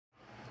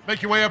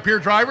Make your way up here,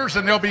 drivers,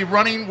 and they'll be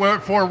running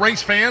for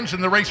race fans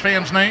and the race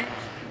fans' name.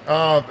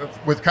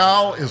 With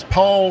Kyle is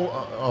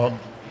Paul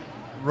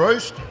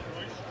Royce.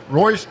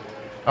 With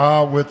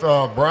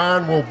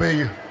Brian will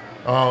be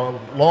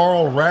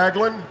Laurel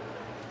Ragland.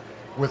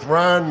 With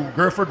Ryan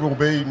Griffith will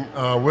be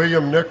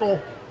William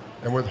Nickel.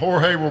 And with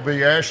Jorge will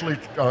be Ashley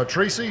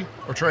Tracy.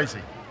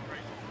 Okay,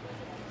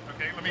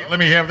 let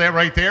me have that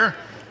right there.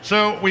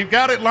 So we've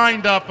got it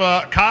lined up.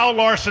 Kyle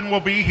Larson will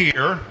be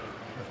here.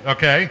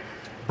 Okay.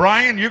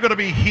 Brian, you're going to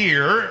be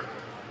here.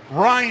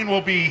 Ryan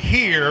will be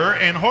here.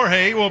 And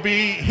Jorge will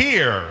be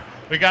here.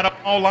 We got them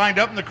all lined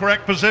up in the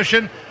correct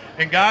position.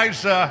 And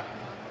guys,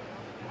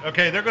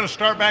 okay, they're going to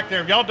start back there.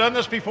 Have y'all done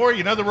this before?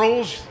 You know the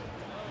rules?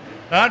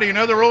 Do you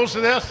know the rules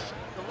of this?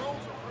 The rules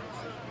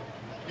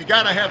you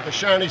got to have the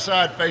shiny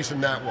side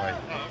facing that way.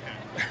 Oh,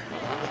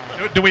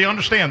 okay. Do we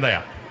understand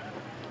that?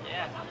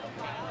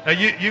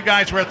 You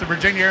guys were at the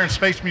Virginia Air and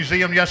Space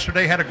Museum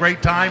yesterday, had a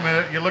great time.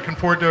 You're looking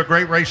forward to a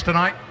great race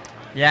tonight?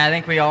 Yeah, I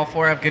think we all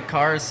four have good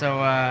cars, so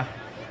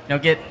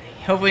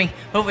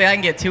hopefully I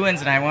can get 2 wins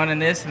tonight, one in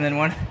this and then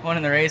one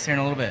in the race here in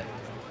a little bit.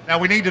 Now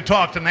we need to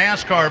talk to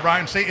NASCAR,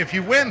 Brian. See, if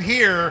you win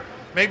here,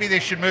 maybe they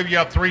should move you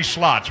up 3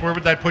 slots. Where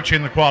would that put you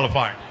in the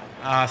qualifying?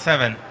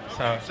 7.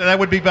 So that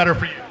would be better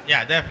for you.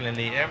 Yeah,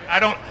 definitely. I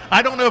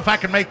don't know if I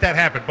can make that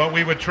happen, but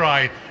we would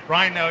try.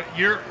 Ryan, now have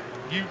you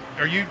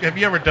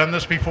ever done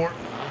this before?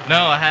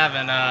 No, I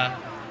haven't.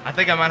 I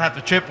think I might have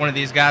to trip one of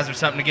these guys or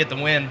something to get the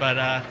win, but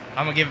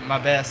I'm going to give it my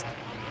best.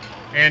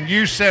 And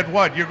you said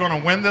what? You're going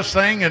to win this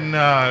thing and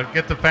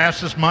get the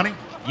fastest money?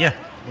 Yeah,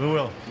 we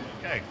will.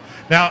 Okay.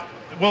 Now,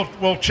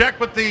 we'll check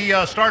with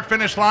the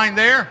start-finish line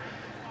there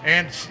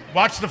and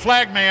watch the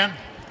flag man.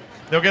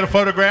 They'll get a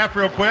photograph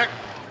real quick.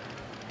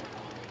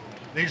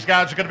 These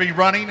guys are going to be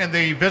running in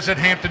the Visit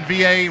Hampton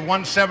VA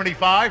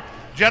 175.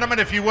 Gentlemen,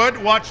 if you would,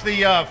 watch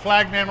the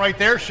flag man right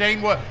there.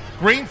 Shane,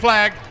 green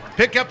flag.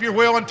 Pick up your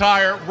wheel and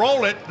tire,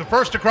 roll it. The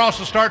first across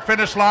the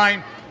start-finish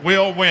line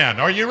will win.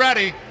 Are you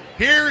ready?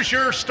 Here's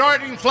your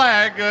starting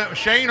flag.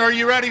 Shane, are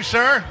you ready,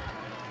 sir?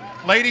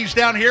 Ladies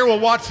down here will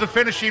watch the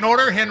finishing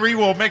order. Henry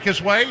will make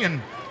his way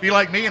and be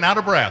like me and out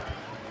of breath.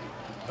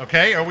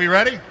 Okay, are we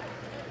ready?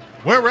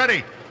 We're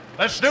ready.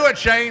 Let's do it,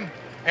 Shane.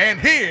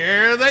 And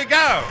here they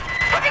go.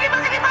 Boogity,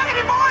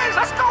 boys.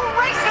 Let's go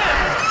racing.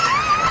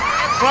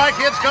 Looks like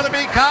it's going to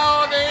be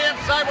Kyle on the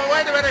inside. But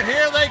wait a minute.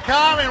 Here they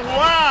come, and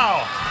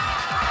wow.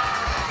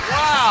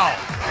 Wow.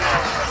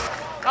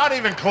 Not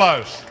even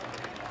close.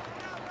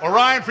 Well,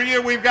 Ryan, for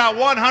you, we've got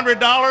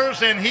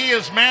 $100, and he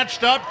is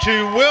matched up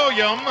to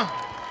William.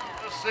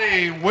 Let's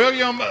see,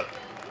 William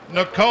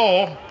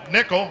Nickel.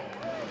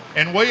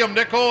 And William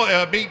Nickel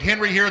beat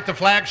Henry here at the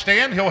flag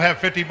stand. He'll have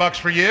 $50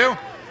 for you.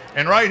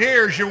 And right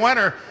here is your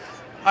winner.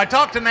 I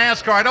talked to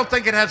NASCAR. I don't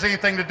think it has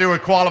anything to do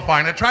with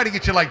qualifying. I try to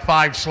get you like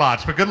 5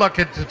 slots, but good luck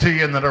to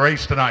you in the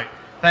race tonight.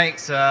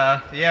 Thanks.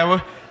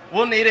 Yeah,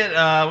 we'll need it.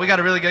 We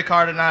got a really good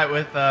car tonight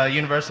with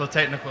Universal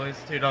Technical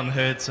Institute on the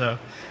hood, so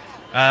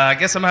I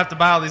guess I'm going to have to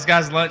buy all these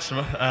guys lunch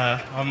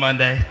on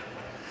Monday.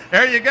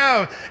 There you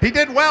go. He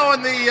did well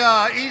in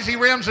the Easy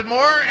Rims and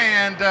More,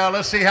 and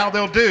let's see how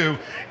they'll do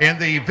in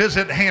the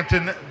Visit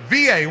Hampton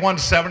VA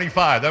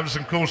 175. That was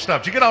some cool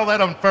stuff. Did you get all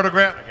that on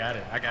photograph? I got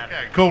it.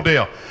 Okay, cool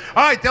deal.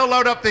 All right, they'll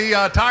load up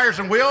the tires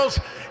and wheels,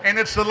 and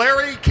it's the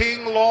Larry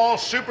King Law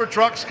Super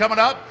Trucks coming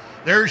up.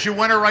 There's your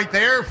winner right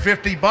there,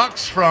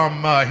 $50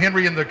 from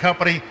Henry and the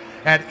company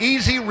at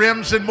Easy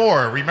Rims and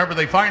More. Remember,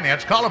 they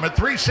finance. Call them at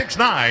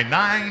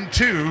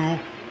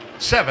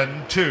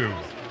 369-9272.